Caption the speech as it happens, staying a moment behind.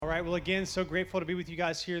right, well, again, so grateful to be with you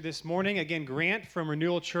guys here this morning. Again, Grant from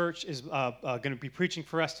Renewal Church is going to be preaching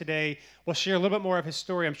for us today. We'll share a little bit more of his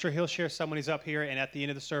story. I'm sure he'll share some when he's up here and at the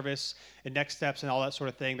end of the service and next steps and all that sort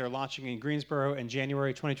of thing. They're launching in Greensboro in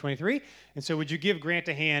January 2023. And so would you give Grant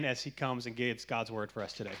a hand as he comes and gives God's word for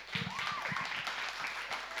us today?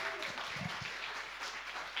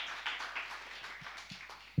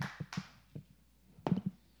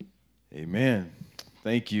 Amen.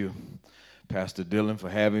 Thank you, Pastor Dylan, for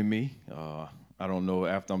having me. I don't know,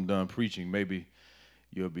 after I'm done preaching, maybe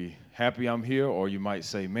you'll be happy I'm here, or you might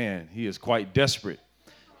say, man, he is quite desperate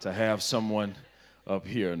to have someone up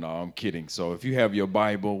here. No, I'm kidding. So if you have your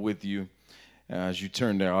Bible with you, as you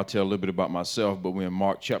turn there, I'll tell a little bit about myself, but we're in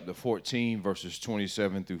Mark chapter 14, verses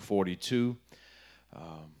 27 through 42,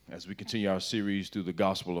 as we continue our series through the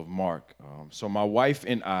Gospel of Mark. So my wife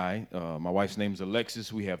and I, my wife's name is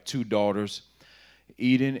Alexis. We have two daughters,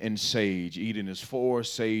 Eden and Sage. Eden is 4,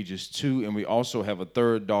 Sage is 2, and we also have a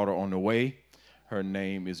third daughter on the way. Her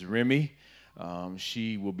name is Remy.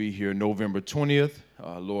 She will be here November 20th,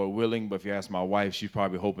 Lord willing, but if you ask my wife, she's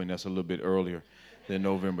probably hoping that's a little bit earlier than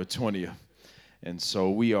November 20th. And so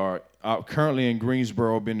we are out currently in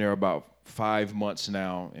Greensboro, been there about 5 months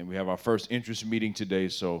now, and we have our first interest meeting today,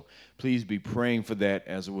 so please be praying for that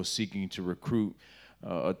as we're seeking to recruit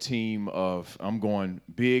a team of, I'm going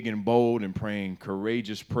big and bold and praying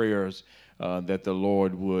courageous prayers that the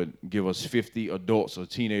Lord would give us 50 adults or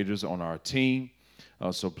teenagers on our team.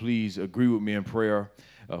 So please agree with me in prayer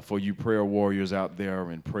for you prayer warriors out there,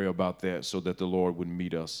 and pray about that so that the Lord would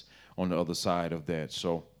meet us on the other side of that.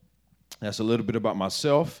 So that's a little bit about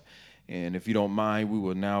myself. And if you don't mind, we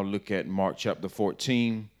will now look at Mark chapter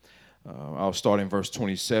 14. I'll start in verse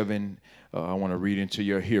 27. I want to read into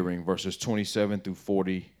your hearing, verses 27 through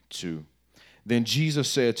 42. Then Jesus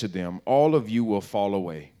said to them, all of you will fall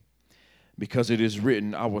away, because it is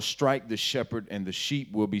written, I will strike the shepherd and the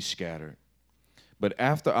sheep will be scattered. But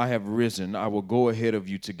after I have risen, I will go ahead of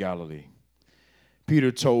you to Galilee.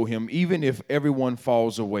 Peter told him, even if everyone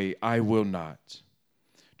falls away, I will not.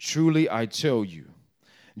 Truly I tell you,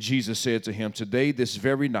 Jesus said to him, today, this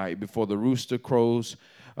very night, before the rooster crows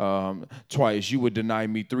twice, you would deny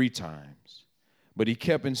me 3 times. But he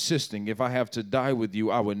kept insisting, if I have to die with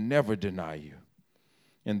you, I would never deny you.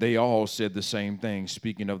 And they all said the same thing,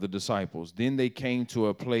 speaking of the disciples. Then they came to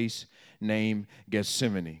a place named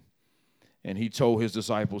Gethsemane, and he told his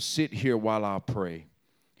disciples, sit here while I pray.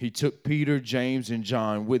 He took Peter, James, and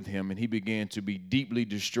John with him, and he began to be deeply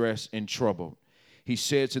distressed and troubled. He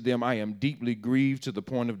said to them, I am deeply grieved to the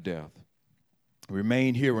point of death.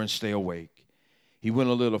 Remain here and stay awake. He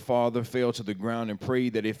went a little farther, fell to the ground, and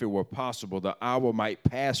prayed that if it were possible, the hour might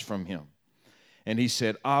pass from him. And he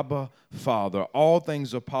said, Abba, Father, all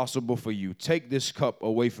things are possible for you. Take this cup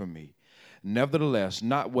away from me. Nevertheless,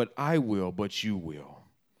 not what I will, but you will.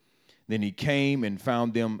 Then he came and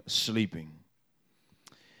found them sleeping.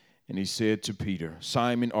 And he said to Peter,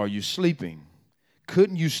 Simon, are you sleeping?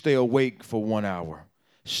 Couldn't you stay awake for 1 hour?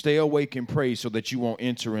 Stay awake and pray so that you won't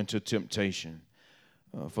enter into temptation.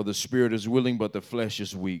 For the spirit is willing, but the flesh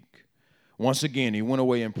is weak. Once again, he went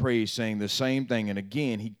away and prayed, saying the same thing. And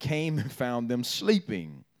again, he came and found them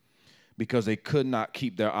sleeping, because they could not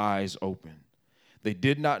keep their eyes open. They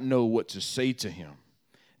did not know what to say to him.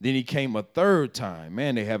 Then he came a third time.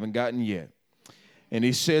 Man, they haven't gotten yet. And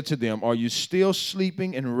he said to them, are you still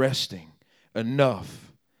sleeping and resting?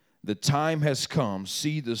 Enough. The time has come.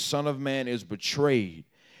 See, the Son of Man is betrayed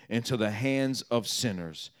into the hands of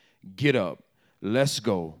sinners. Get up. Let's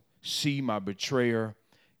go. See, my betrayer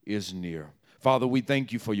is near. Father, we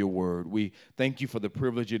thank you for your word. We thank you for the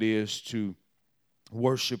privilege it is to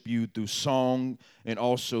worship you through song and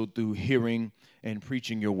also through hearing and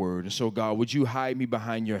preaching your word. And so, God, would you hide me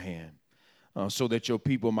behind your hand so that your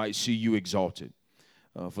people might see you exalted?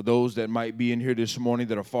 For those that might be in here this morning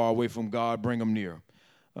that are far away from God, bring them near.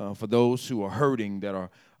 For those who are hurting, that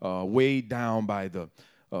are weighed down by the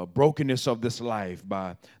brokenness of this life,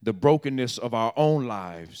 by the brokenness of our own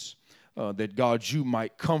lives, that God, you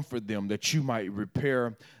might comfort them, that you might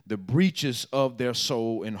repair the breaches of their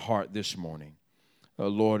soul and heart this morning.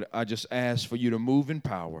 Lord, I just ask for you to move in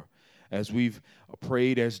power as we've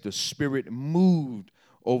prayed, as the Spirit moved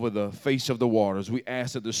over the face of the waters. We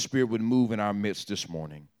ask that the Spirit would move in our midst this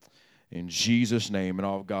morning. In Jesus' name, and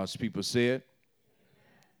all of God's people said,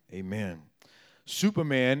 amen.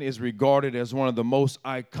 Superman is regarded as one of the most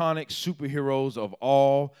iconic superheroes of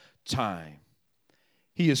all time.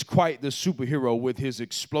 He is quite the superhero with his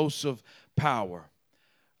explosive power.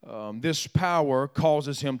 This power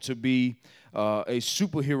causes him to be a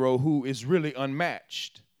superhero who is really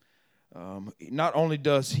unmatched. Not only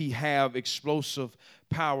does he have explosive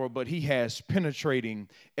power, but he has penetrating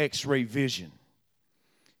X-ray vision.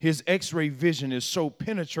 His X-ray vision is so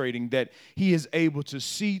penetrating that he is able to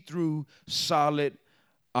see through solid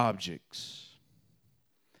objects.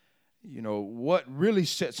 You know, what really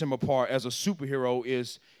sets him apart as a superhero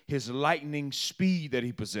is his lightning speed that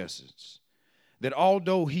he possesses. That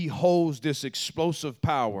although he holds this explosive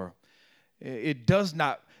power, it does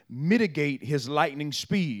not mitigate his lightning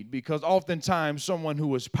speed, because oftentimes someone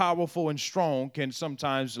who is powerful and strong can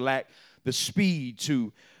sometimes lack the speed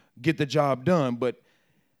to get the job done. But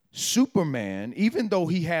Superman, even though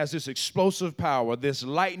he has this explosive power, this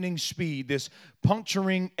lightning speed, this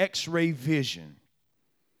puncturing X-ray vision,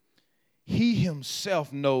 he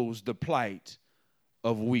himself knows the plight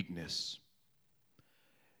of weakness.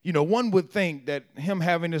 You know, one would think that him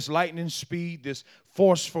having this lightning speed, this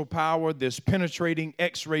forceful power, this penetrating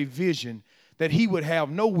X-ray vision, that he would have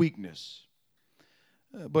no weakness.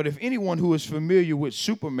 But if anyone who is familiar with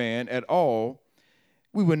Superman at all,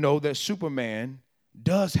 we would know that Superman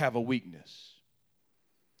does have a weakness.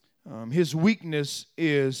 His weakness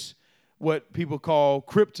is what people call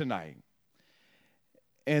kryptonite.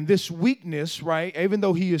 And this weakness, right, even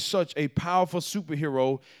though he is such a powerful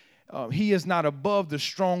superhero, he is not above the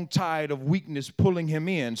strong tide of weakness pulling him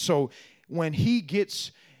in. So when he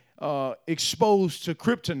gets exposed to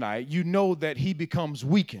kryptonite, you know that he becomes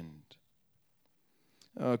weakened.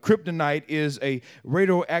 Kryptonite is a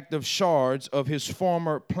radioactive shards of his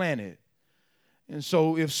former planet. And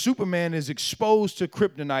so if Superman is exposed to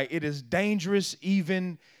kryptonite, it is dangerous,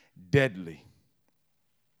 even deadly.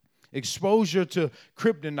 Exposure to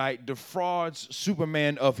kryptonite defrauds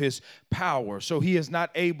Superman of his power, so he is not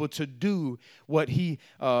able to do what he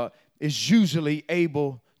is usually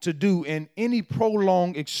able to do, and any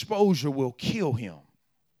prolonged exposure will kill him.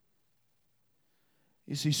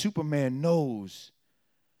 You see, Superman knows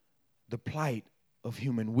the plight of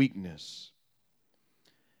human weakness.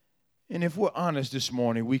 And if we're honest this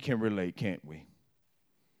morning, we can relate, can't we?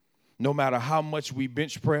 No matter how much we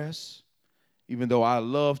bench press, even though I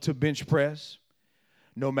love to bench press,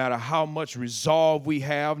 no matter how much resolve we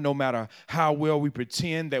have, no matter how well we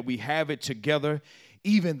pretend that we have it together,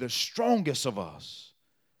 even the strongest of us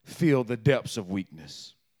feel the depths of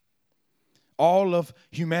weakness. All of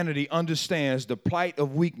humanity understands the plight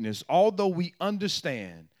of weakness. Although we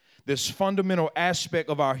understand this fundamental aspect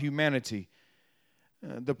of our humanity,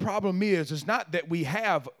 the problem is not that we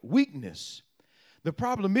have weakness. The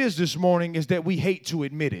problem is this morning is that we hate to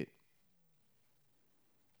admit it.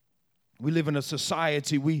 We live in a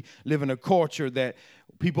society, we live in a culture that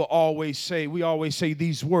we always say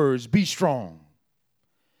these words, be strong.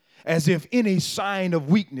 As if any sign of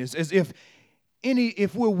weakness, as if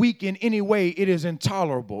we're weak in any way, it is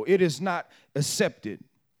intolerable. It is not accepted.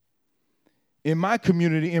 In my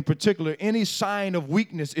community in particular, any sign of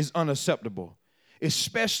weakness is unacceptable,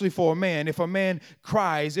 especially for a man. If a man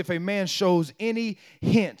cries, if a man shows any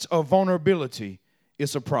hint of vulnerability,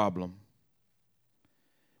 it's a problem.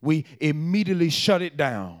 We immediately shut it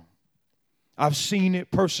down. I've seen it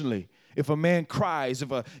personally. If a man cries,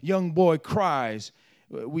 if a young boy cries,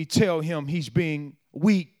 we tell him he's being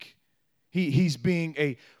weak. He's being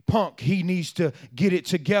a punk. He needs to get it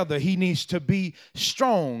together. He needs to be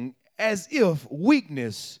strong, as if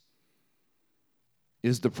weakness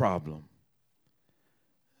is the problem.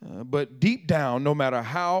 But deep down, no matter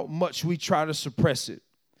how much we try to suppress it,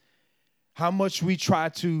 how much we try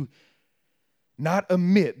to not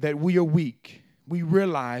admit that we are weak, we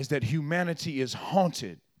realize that humanity is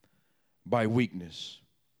haunted by weakness.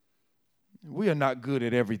 We are not good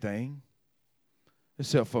at everything,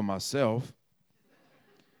 except for myself.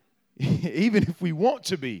 Even if we want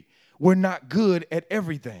to be, we're not good at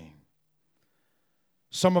everything.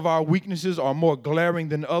 Some of our weaknesses are more glaring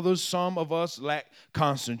than others. Some of us lack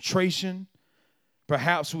concentration.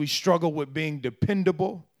 Perhaps we struggle with being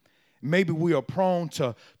dependable. Maybe we are prone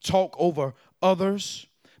to talk over others.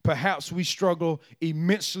 Perhaps we struggle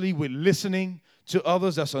immensely with listening to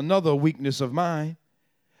others. That's another weakness of mine.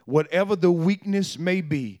 Whatever the weakness may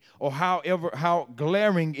be, or how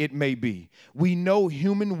glaring it may be, we know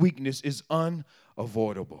human weakness is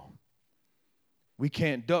unavoidable. We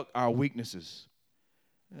can't duck our weaknesses.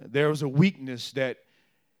 There's a weakness that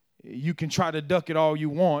you can try to duck it all you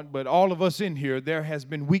want, but all of us in here, there has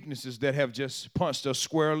been weaknesses that have just punched us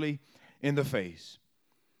squarely in the face.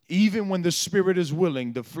 Even when the spirit is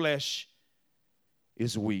willing, the flesh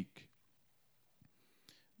is weak.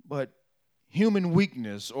 But human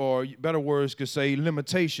weakness, or better words could say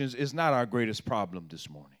limitations, is not our greatest problem this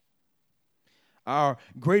morning. Our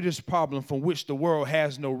greatest problem, from which the world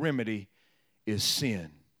has no remedy, is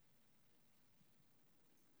sin.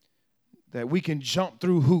 that we can jump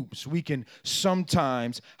through hoops. We can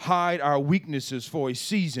sometimes hide our weaknesses for a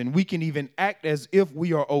season. We can even act as if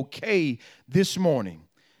we are okay this morning,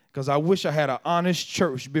 because I wish I had an honest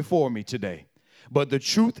church before me today. But the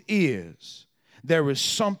truth is, there is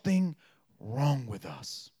something wrong with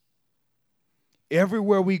us.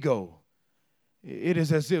 Everywhere we go, it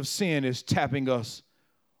is as if sin is tapping us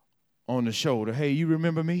on the shoulder. Hey, you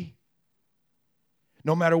remember me?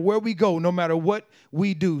 No matter where we go, no matter what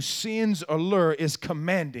we do, sin's allure is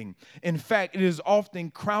commanding. In fact, it is often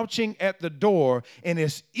crouching at the door, and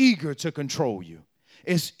it's eager to control you.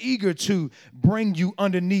 It's eager to bring you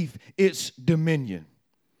underneath its dominion,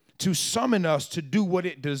 to summon us to do what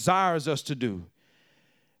it desires us to do.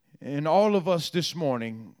 And all of us this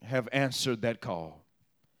morning have answered that call.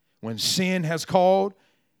 When sin has called,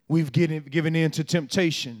 we've given in to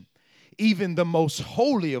temptation. Even the most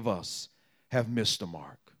holy of us have missed the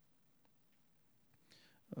mark.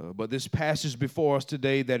 But this passage before us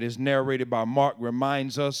today that is narrated by Mark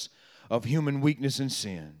reminds us of human weakness and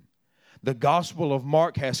sin. The Gospel of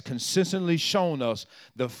Mark has consistently shown us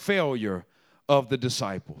the failure of the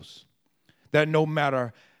disciples. That no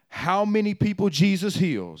matter how many people Jesus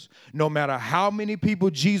heals, no matter how many people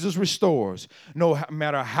Jesus restores, no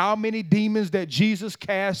matter how many demons that Jesus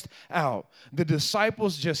cast out, the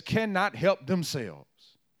disciples just cannot help themselves.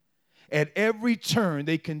 At every turn,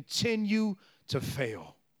 they continue to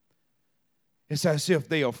fail. It's as if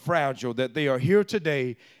they are fragile, that they are here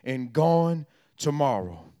today and gone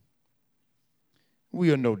tomorrow.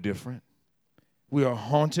 We are no different. We are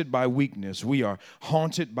haunted by weakness. We are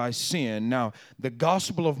haunted by sin. Now, the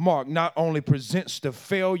Gospel of Mark not only presents the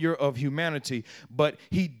failure of humanity, but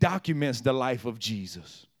he documents the life of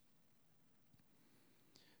Jesus.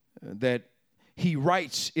 That he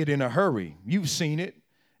writes it in a hurry. You've seen it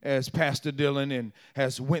as Pastor Dylan and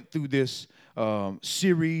has went through this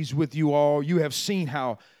series with you all. You have seen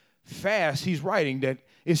how fast he's writing, that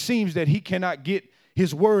it seems that he cannot get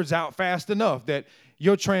his words out fast enough, that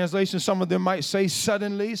your translation, some of them might say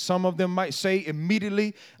suddenly, some of them might say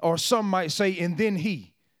immediately, or some might say, and then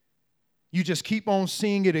he. You just keep on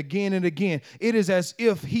seeing it again and again. It is as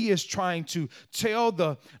if he is trying to tell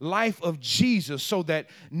the life of Jesus so that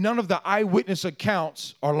none of the eyewitness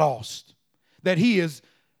accounts are lost. That he is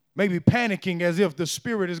maybe panicking as if the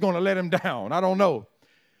Spirit is going to let him down. I don't know.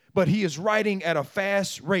 But he is writing at a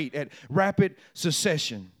fast rate, at rapid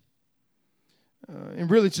succession.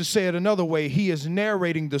 And really, to say it another way, he is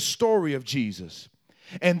narrating the story of Jesus.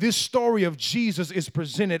 And this story of Jesus is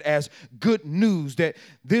presented as good news, that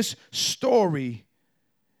this story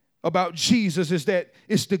about Jesus is that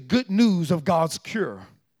it's the good news of God's cure.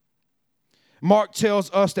 Mark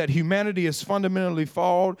tells us that humanity is fundamentally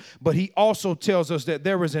flawed, but he also tells us that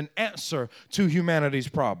there is an answer to humanity's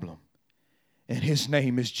problem, and his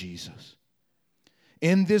name is Jesus.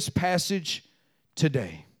 In this passage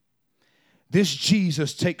today, this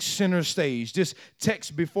Jesus takes center stage. This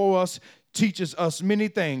text before us teaches us many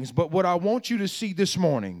things, but what I want you to see this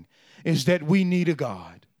morning is that we need a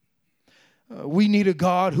God. We need a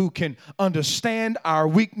God who can understand our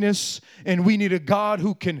weakness, and we need a God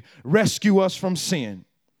who can rescue us from sin.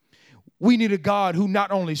 We need a God who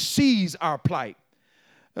not only sees our plight,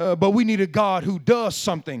 but we need a God who does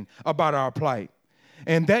something about our plight.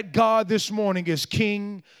 And that God this morning is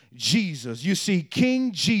King Jesus. You see,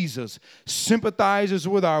 King Jesus sympathizes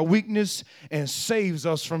with our weakness and saves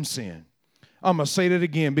us from sin. I'm going to say that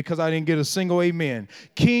again because I didn't get a single amen.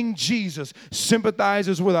 King Jesus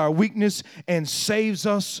sympathizes with our weakness and saves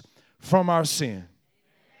us from our sin.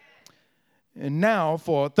 And now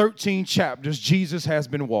for 13 chapters, Jesus has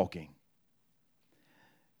been walking.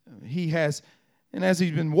 And as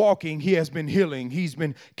he's been walking, he has been healing. He's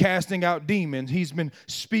been casting out demons. He's been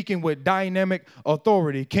speaking with dynamic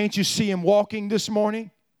authority. Can't you see him walking this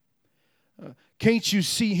morning? Can't you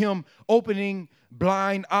see him opening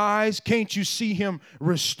blind eyes? Can't you see him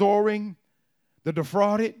restoring the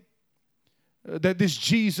defrauded? That this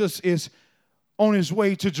Jesus is on his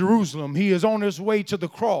way to Jerusalem. He is on his way to the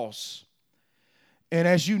cross. And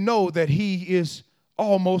as you know that he is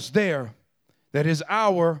almost there, that his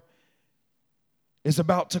hour is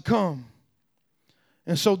about to come.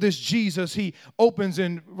 And so this Jesus, he opens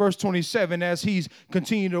in verse 27, as he's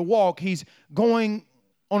continuing to walk, he's going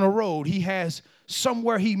on a road. He has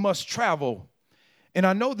somewhere he must travel. And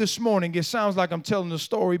I know this morning it sounds like I'm telling the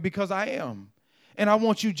story because I am. And I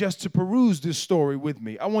want you just to peruse this story with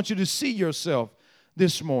me. I want you to see yourself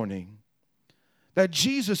this morning that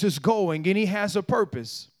Jesus is going and he has a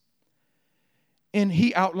purpose. And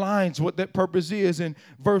he outlines what that purpose is in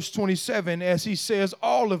verse 27 as he says,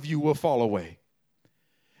 all of you will fall away.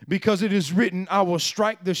 Because it is written, I will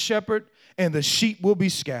strike the shepherd and the sheep will be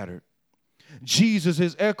scattered. Jesus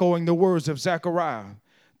is echoing the words of Zechariah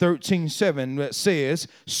 13:7 that says,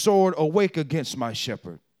 sword awake against my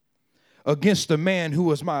shepherd, against the man who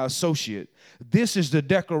was my associate. This is the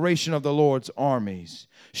declaration of the Lord's armies.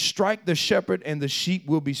 Strike the shepherd and the sheep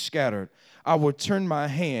will be scattered. I will turn my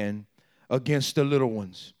hand against the little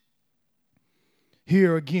ones.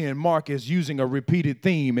 Here again, Mark is using a repeated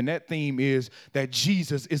theme, and that theme is that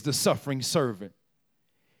Jesus is the suffering servant.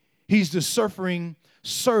 He's the suffering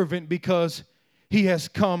servant because he has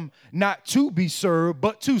come not to be served,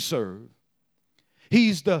 but to serve.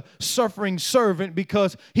 He's the suffering servant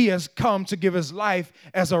because he has come to give his life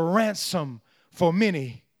as a ransom for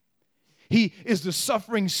many. He is the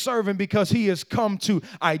suffering servant because he has come to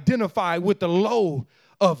identify with the low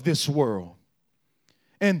of this world.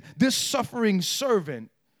 And this suffering servant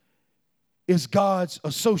is God's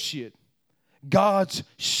associate, God's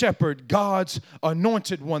shepherd, God's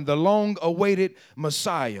anointed one, the long-awaited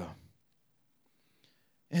Messiah.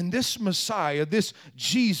 And this Messiah, this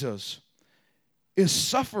Jesus, is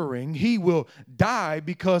suffering. He will die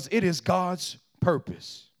because it is God's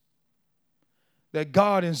purpose. That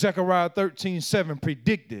God in Zechariah 13:7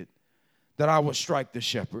 predicted that I would strike the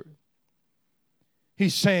shepherd.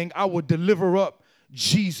 He's saying, I will deliver up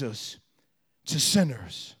Jesus to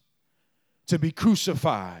sinners to be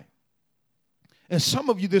crucified. And some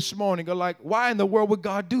of you this morning are like, why in the world would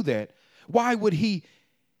God do that? Why would he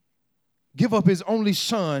give up his only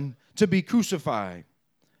son to be crucified?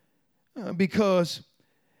 Because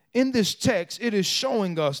in this text, it is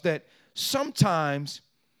showing us that sometimes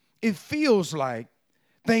it feels like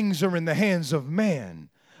things are in the hands of man,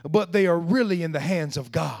 but they are really in the hands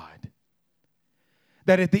of God.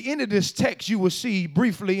 That at the end of this text, you will see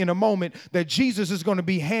briefly in a moment that Jesus is going to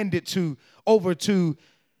be handed over to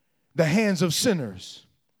the hands of sinners.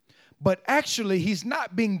 But actually, he's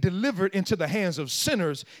not being delivered into the hands of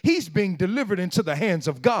sinners. He's being delivered into the hands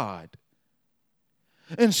of God.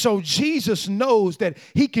 And so Jesus knows that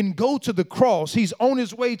he can go to the cross. He's on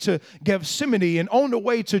his way to Gethsemane and on the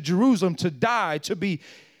way to Jerusalem to die, to be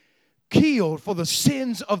killed for the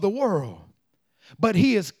sins of the world. But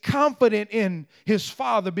he is confident in his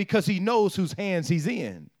Father because he knows whose hands he's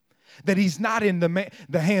in. That he's not in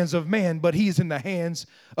the hands of man, but he's in the hands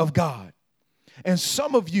of God. And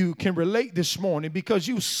some of you can relate this morning because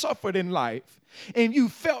you suffered in life and you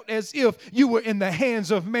felt as if you were in the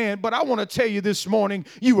hands of man. But I want to tell you this morning,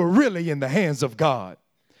 you were really in the hands of God.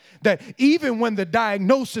 That even when the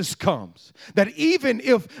diagnosis comes, that even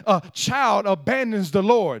if a child abandons the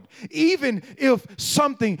Lord, even if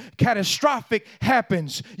something catastrophic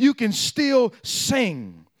happens, you can still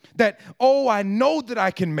sing that, oh, I know that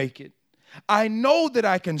I can make it. I know that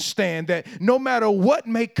I can stand, that no matter what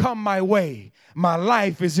may come my way, my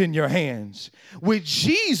life is in your hands. With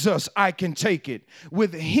Jesus, I can take it.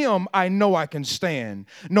 With him, I know I can stand.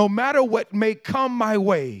 No matter what may come my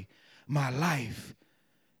way, my life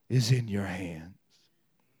is in your hands.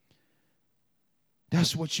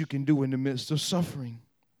 That's what you can do in the midst of suffering.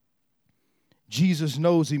 Jesus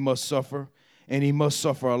knows he must suffer, and he must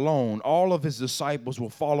suffer alone. All of his disciples will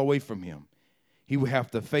fall away from him. He will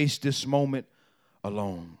have to face this moment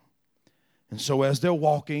alone. And so as they're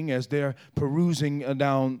walking, as they're perusing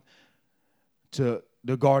down to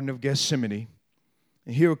the Garden of Gethsemane,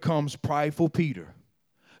 and here comes prideful Peter.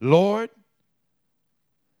 Lord,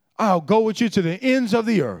 I'll go with you to the ends of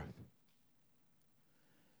the earth.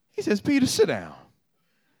 He says, Peter, sit down.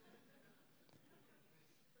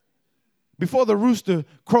 Before the rooster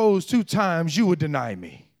crows 2 times, you would deny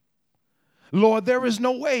me. Lord, there is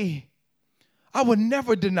no way. I would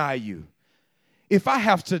never deny you. If I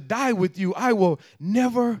have to die with you, I will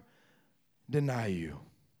never deny you.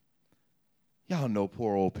 Y'all know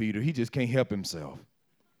poor old Peter. He just can't help himself.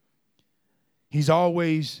 He's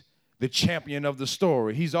always the champion of the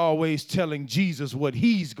story. He's always telling Jesus what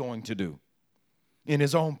he's going to do in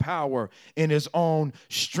his own power, in his own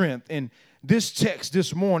strength. And this text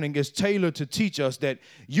this morning is tailored to teach us that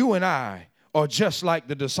you and I are just like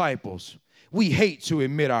the disciples. We hate to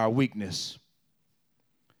admit our weakness.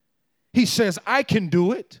 He says, I can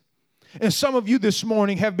do it. And some of you this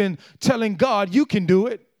morning have been telling God, you can do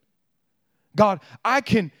it. God, I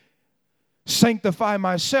can sanctify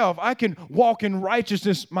myself. I can walk in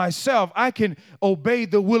righteousness myself. I can obey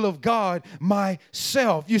the will of God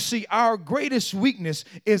myself. You see, our greatest weakness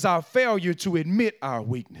is our failure to admit our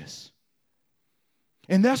weakness.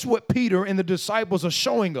 And that's what Peter and the disciples are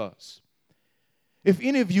showing us. If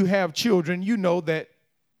any of you have children, you know that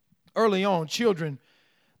early on, children,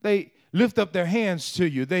 they lift up their hands to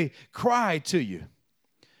you. They cry to you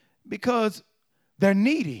because they're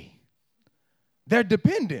needy. They're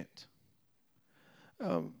dependent.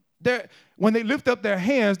 when they lift up their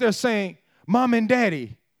hands, they're saying, Mom and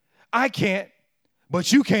Daddy, I can't,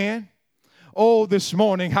 but you can. Oh, this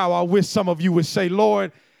morning, how I wish some of you would say,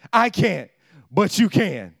 Lord, I can't, but you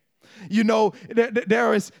can. You know,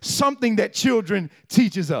 there is something that children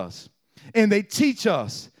teaches us, and they teach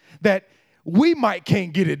us that we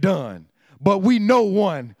can't get it done, but we know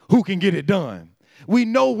one who can get it done. We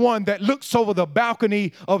know one that looks over the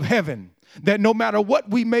balcony of heaven, that no matter what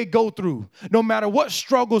we may go through, no matter what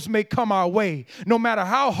struggles may come our way, no matter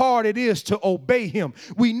how hard it is to obey him,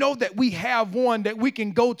 we know that we have one that we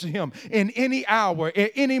can go to him in any hour,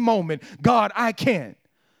 at any moment. God, I can't,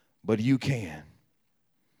 but you can.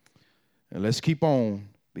 And let's keep on,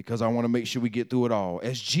 because I want to make sure we get through it all.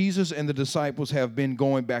 As Jesus and the disciples have been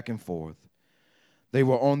going back and forth, they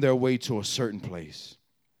were on their way to a certain place.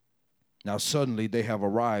 Now suddenly they have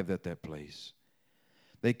arrived at that place.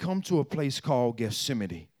 They come to a place called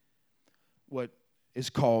Gethsemane, what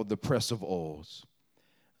is called the Press of Oils.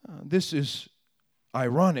 This is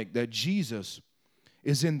ironic that Jesus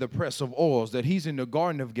is in the Press of Oils, that he's in the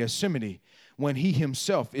Garden of Gethsemane when he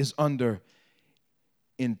himself is under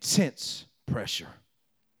intense pressure.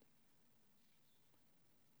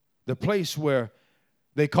 The place where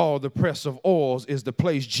they call the Press of Oils is the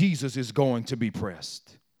place Jesus is going to be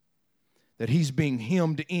pressed, that he's being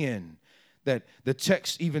hemmed in, that the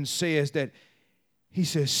text even says that he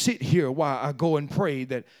says, sit here while I go and pray,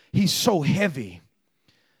 that he's so heavy.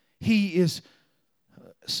 He is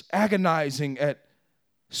agonizing at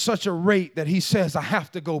such a rate that he says, I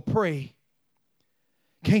have to go pray.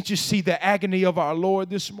 Can't you see the agony of our Lord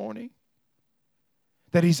this morning?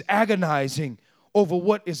 That he's agonizing over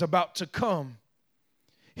what is about to come.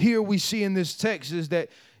 Here we see in this text is that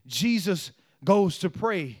Jesus goes to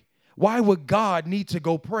pray. Why would God need to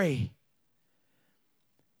go pray?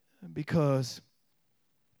 Because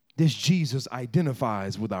this Jesus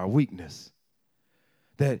identifies with our weakness,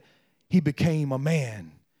 that he became a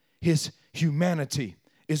man. His humanity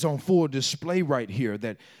is on full display right here,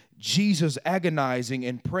 that Jesus agonizing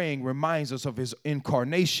and praying reminds us of his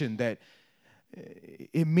incarnation, that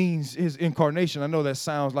it means his incarnation. I know that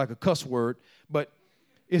sounds like a cuss word, but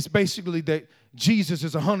it's basically that Jesus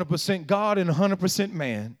is 100% God and 100%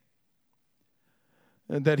 man,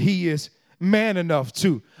 and that he is man enough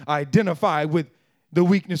to identify with the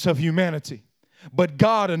weakness of humanity, but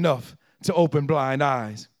God enough to open blind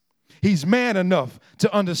eyes. He's man enough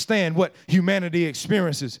to understand what humanity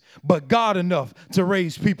experiences, but God enough to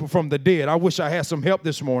raise people from the dead. I wish I had some help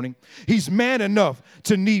this morning. He's man enough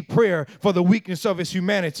to need prayer for the weakness of his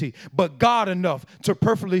humanity, but God enough to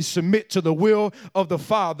perfectly submit to the will of the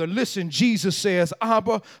Father. Listen, Jesus says,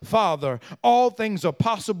 Abba, Father, all things are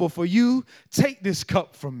possible for you. Take this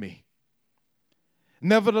cup from me.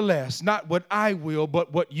 Nevertheless, not what I will,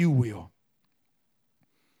 but what you will.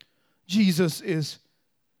 Jesus is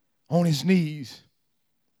on his knees.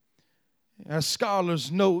 As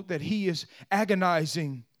scholars note that he is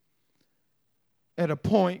agonizing at a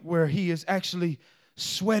point where he is actually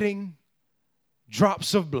sweating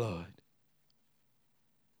drops of blood.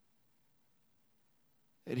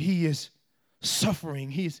 That he is suffering.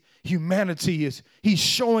 His humanity he's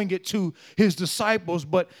showing it to his disciples,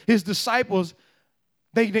 but his disciples,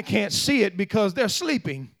 they can't see it because they're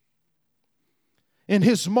sleeping. In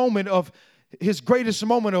his greatest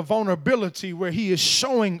moment of vulnerability, where he is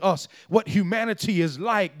showing us what humanity is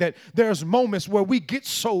like, that there's moments where we get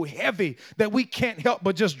so heavy that we can't help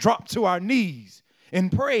but just drop to our knees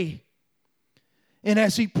and pray. And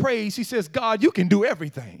as he prays, he says, God, you can do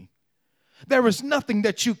everything. There is nothing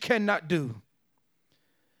that you cannot do.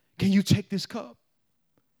 Can you take this cup?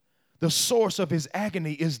 The source of his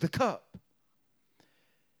agony is the cup.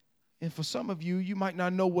 And for some of you, you might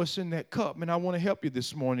not know what's in that cup, and I want to help you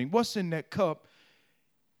this morning. What's in that cup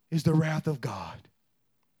is the wrath of God.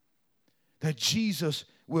 That Jesus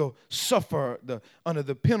will suffer under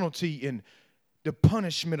the penalty and the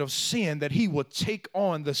punishment of sin, that he will take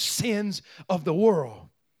on the sins of the world.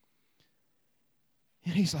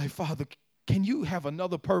 And he's like, Father, can you have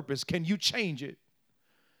another purpose? Can you change it?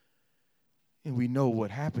 And we know what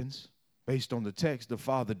happens. Based on the text, the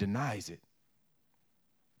Father denies it.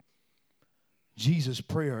 Jesus'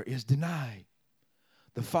 prayer is denied.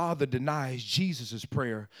 The Father denies Jesus'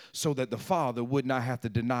 prayer so that the Father would not have to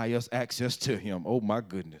deny us access to him. Oh, my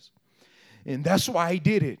goodness. And that's why he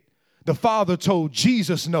did it. The Father told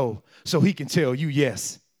Jesus no so he can tell you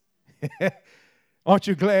yes. Aren't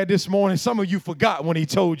you glad this morning? Some of you forgot when he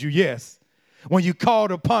told you yes. When you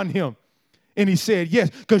called upon him and he said yes,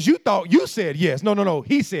 because you thought you said yes. No.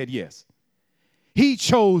 He said yes. He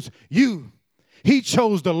chose you. He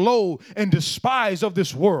chose the low and despised of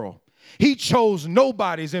this world. He chose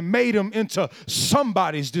nobodies and made them into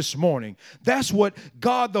somebodies this morning. That's what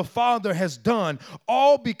God the Father has done,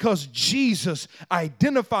 all because Jesus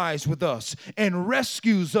identifies with us and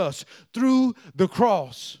rescues us through the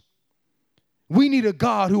cross. We need a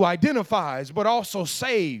God who identifies but also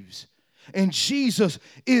saves. And Jesus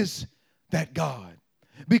is that God.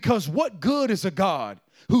 Because what good is a God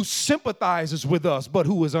who sympathizes with us but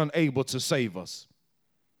who is unable to save us?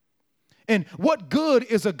 And what good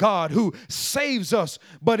is a God who saves us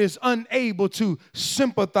but is unable to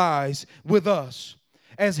sympathize with us?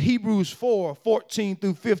 As Hebrews 4:14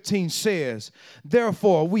 through 15 says,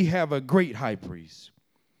 therefore we have a great high priest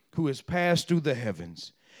who has passed through the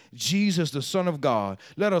heavens, Jesus, the Son of God.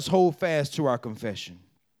 Let us hold fast to our confession.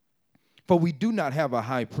 For we do not have a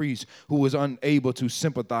high priest who is unable to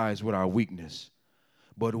sympathize with our weakness,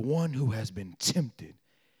 but one who has been tempted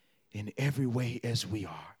in every way as we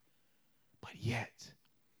are, but yet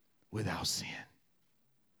without sin.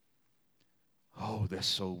 Oh, that's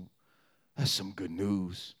some good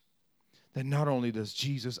news. That not only does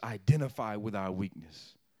Jesus identify with our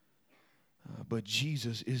weakness, but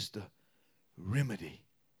Jesus is the remedy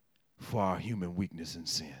for our human weakness and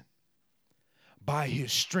sin. By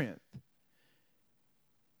his strength,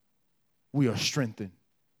 we are strengthened.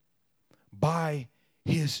 By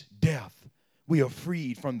his death, we are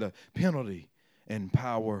freed from the penalty and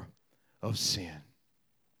power of sin.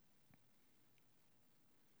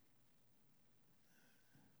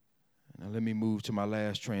 Now let me move to my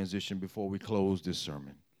last transition before we close this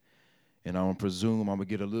sermon. And I presume I'm going to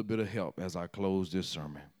get a little bit of help as I close this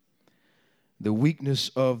sermon. The weakness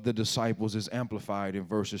of the disciples is amplified in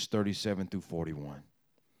verses 37 through 41.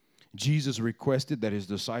 Jesus requested that his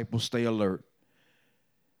disciples stay alert.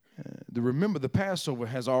 Remember, the Passover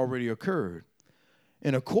has already occurred.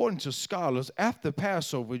 And according to scholars, after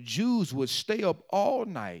Passover, Jews would stay up all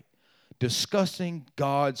night discussing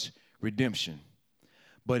God's redemption.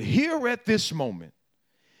 But here at this moment,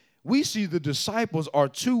 we see the disciples are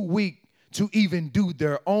too weak to even do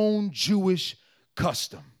their own Jewish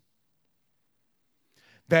custom.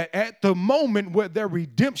 That at the moment where their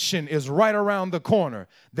redemption is right around the corner,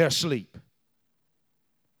 they're asleep.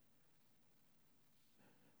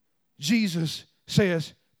 Jesus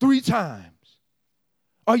says 3 times,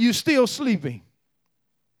 are you still sleeping?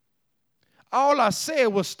 All I said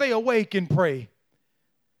was stay awake and pray.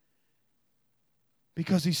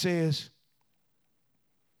 Because he says,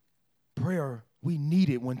 prayer, we need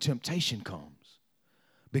it when temptation comes.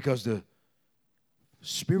 Because the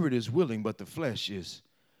spirit is willing, but the flesh is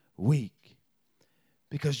weak.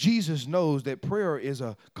 Because Jesus knows that prayer is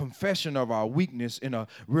a confession of our weakness and a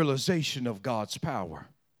realization of God's power.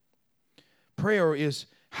 Prayer is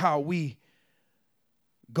how we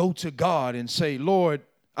go to God and say, Lord,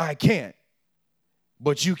 I can't,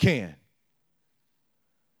 but you can.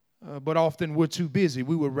 But often we're too busy.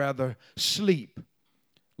 We would rather sleep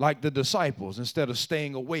like the disciples instead of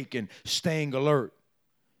staying awake and staying alert.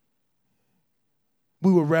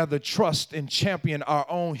 We would rather trust and champion our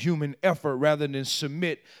own human effort rather than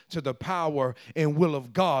submit to the power and will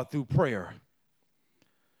of God through prayer.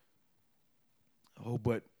 Oh,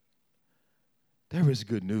 but there is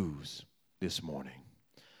good news this morning.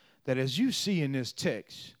 That as you see in this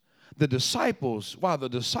text, the disciples, while the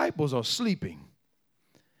disciples are sleeping,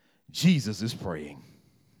 Jesus is praying.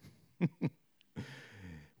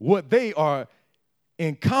 What they are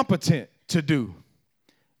incompetent to do,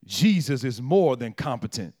 Jesus is more than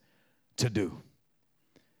competent to do.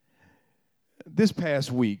 This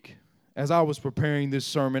past week, as I was preparing this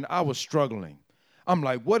sermon, I was struggling. I'm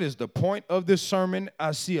like, what is the point of this sermon?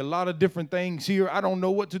 I see a lot of different things here. I don't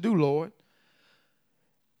know what to do, Lord.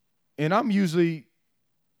 And I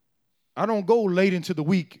don't go late into the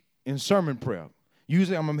week in sermon prep.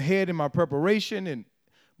 Usually I'm ahead in my preparation,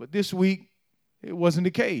 but this week it wasn't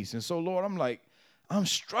the case. And so, Lord, I'm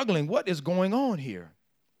struggling. What is going on here?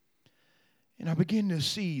 And I begin to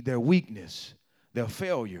see their weakness, their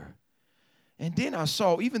failure. And then I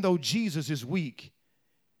saw, even though Jesus is weak,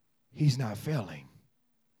 he's not failing.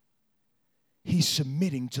 He's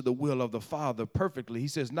submitting to the will of the Father perfectly. He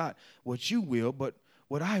says, not what you will, but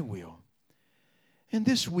what I will. And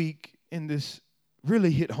this week, this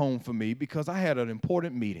really hit home for me because I had an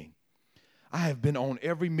important meeting. I have been on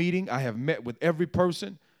every meeting. I have met with every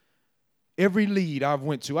person, every lead I've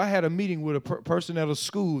went to. I had a meeting with a person at a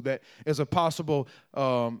school that is a possible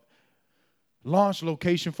launch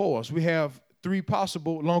location for us. We have 3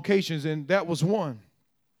 possible locations, and that was one.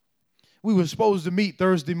 We were supposed to meet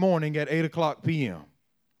Thursday morning at 8:00 p.m.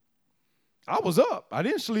 I was up. I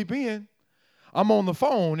didn't sleep in. I'm on the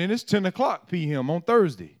phone, and it's 10:00 p.m. on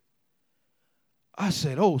Thursday. I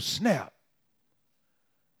said, oh, snap.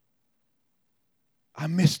 I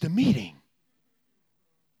missed the meeting.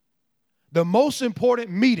 The most important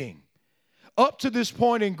meeting up to this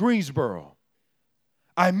point in Greensboro.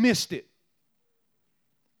 I missed it.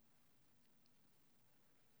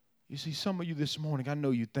 You see, some of you this morning, I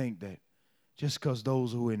know you think that just because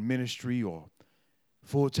those who are in ministry or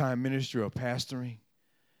full-time ministry or pastoring,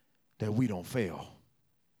 that we don't fail.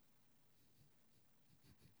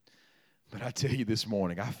 But I tell you this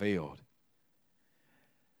morning, I failed.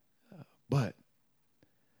 But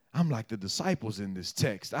I'm like the disciples in this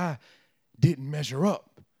text. I didn't measure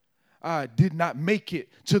up. I did not make it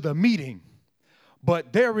to the meeting.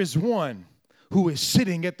 But there is one who is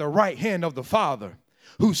sitting at the right hand of the Father,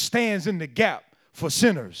 who stands in the gap for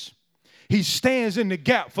sinners. He stands in the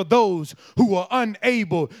gap for those who are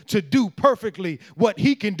unable to do perfectly what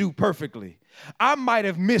he can do perfectly. I might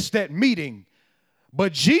have missed that meeting,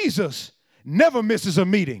 but Jesus never misses a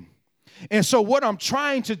meeting. And so what I'm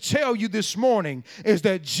trying to tell you this morning is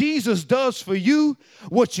that Jesus does for you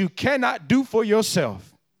what you cannot do for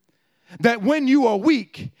yourself. That when you are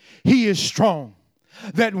weak, he is strong.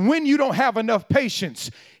 That when you don't have enough patience,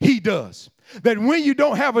 he does. That when you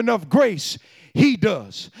don't have enough grace, he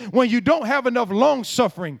does. When you don't have enough long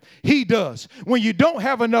suffering, he does. When you don't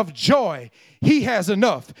have enough joy, he has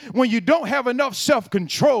enough. When you don't have enough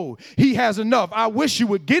self-control, he has enough. I wish you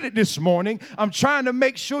would get it this morning. I'm trying to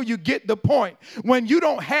make sure you get the point. When you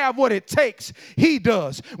don't have what it takes, he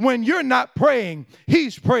does. When you're not praying,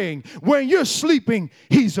 he's praying. When you're sleeping,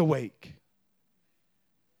 he's awake.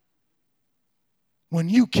 When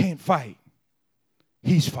you can't fight,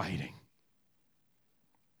 he's fighting.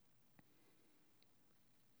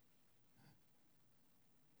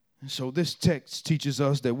 And so this text teaches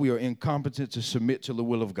us that we are incompetent to submit to the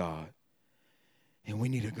will of God. And we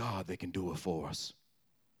need a God that can do it for us.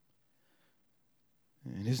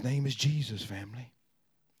 And his name is Jesus, family.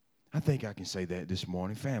 I think I can say that this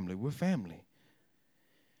morning. Family, we're family.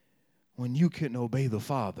 When you couldn't obey the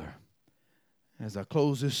Father, as I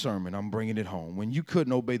close this sermon, I'm bringing it home. When you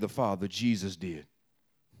couldn't obey the Father, Jesus did.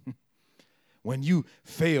 When you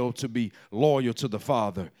failed to be loyal to the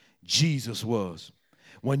Father, Jesus was.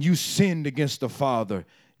 When you sinned against the Father,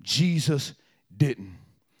 Jesus didn't.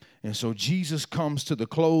 And so Jesus comes to the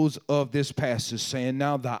close of this passage saying,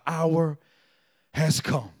 now the hour has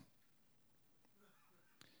come.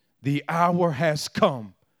 The hour has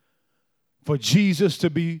come for Jesus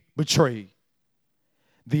to be betrayed.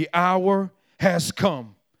 The hour has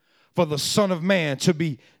come for the Son of Man to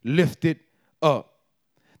be lifted up.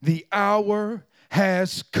 The hour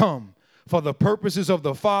has come for the purposes of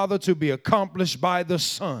the Father to be accomplished by the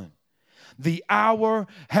Son. The hour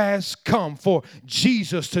has come for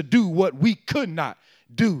Jesus to do what we could not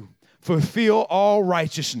do, fulfill all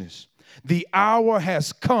righteousness. The hour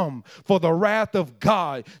has come for the wrath of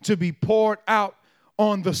God to be poured out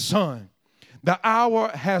on the Son. The hour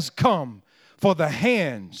has come for the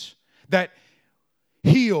hands that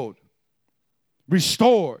healed,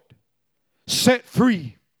 restored, set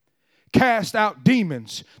free, cast out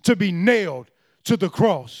demons to be nailed to the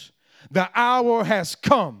cross. The hour has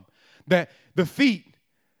come that the feet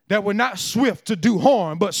that were not swift to do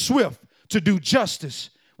harm but swift to do justice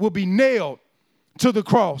will be nailed to the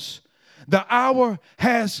cross. The hour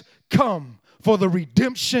has come for the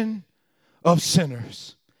redemption of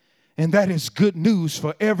sinners. And that is good news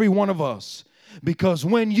for every one of us, because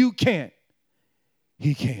when you can't,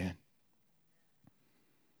 he can.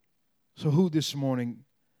 So who this morning,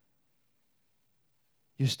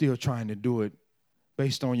 you're still trying to do it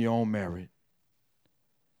based on your own merit?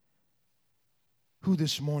 Who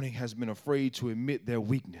this morning has been afraid to admit their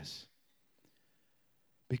weakness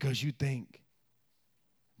because you think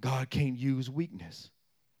God can't use weakness?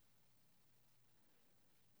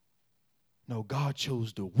 No, God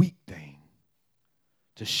chose the weak thing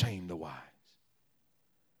to shame the wise.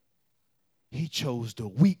 He chose the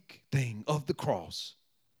weak thing of the cross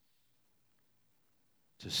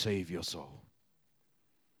to save your soul.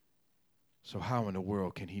 So how in the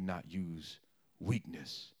world can he not use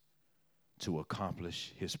weakness to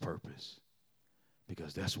accomplish his purpose?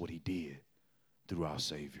 Because that's what he did through our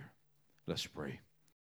Savior. Let's pray.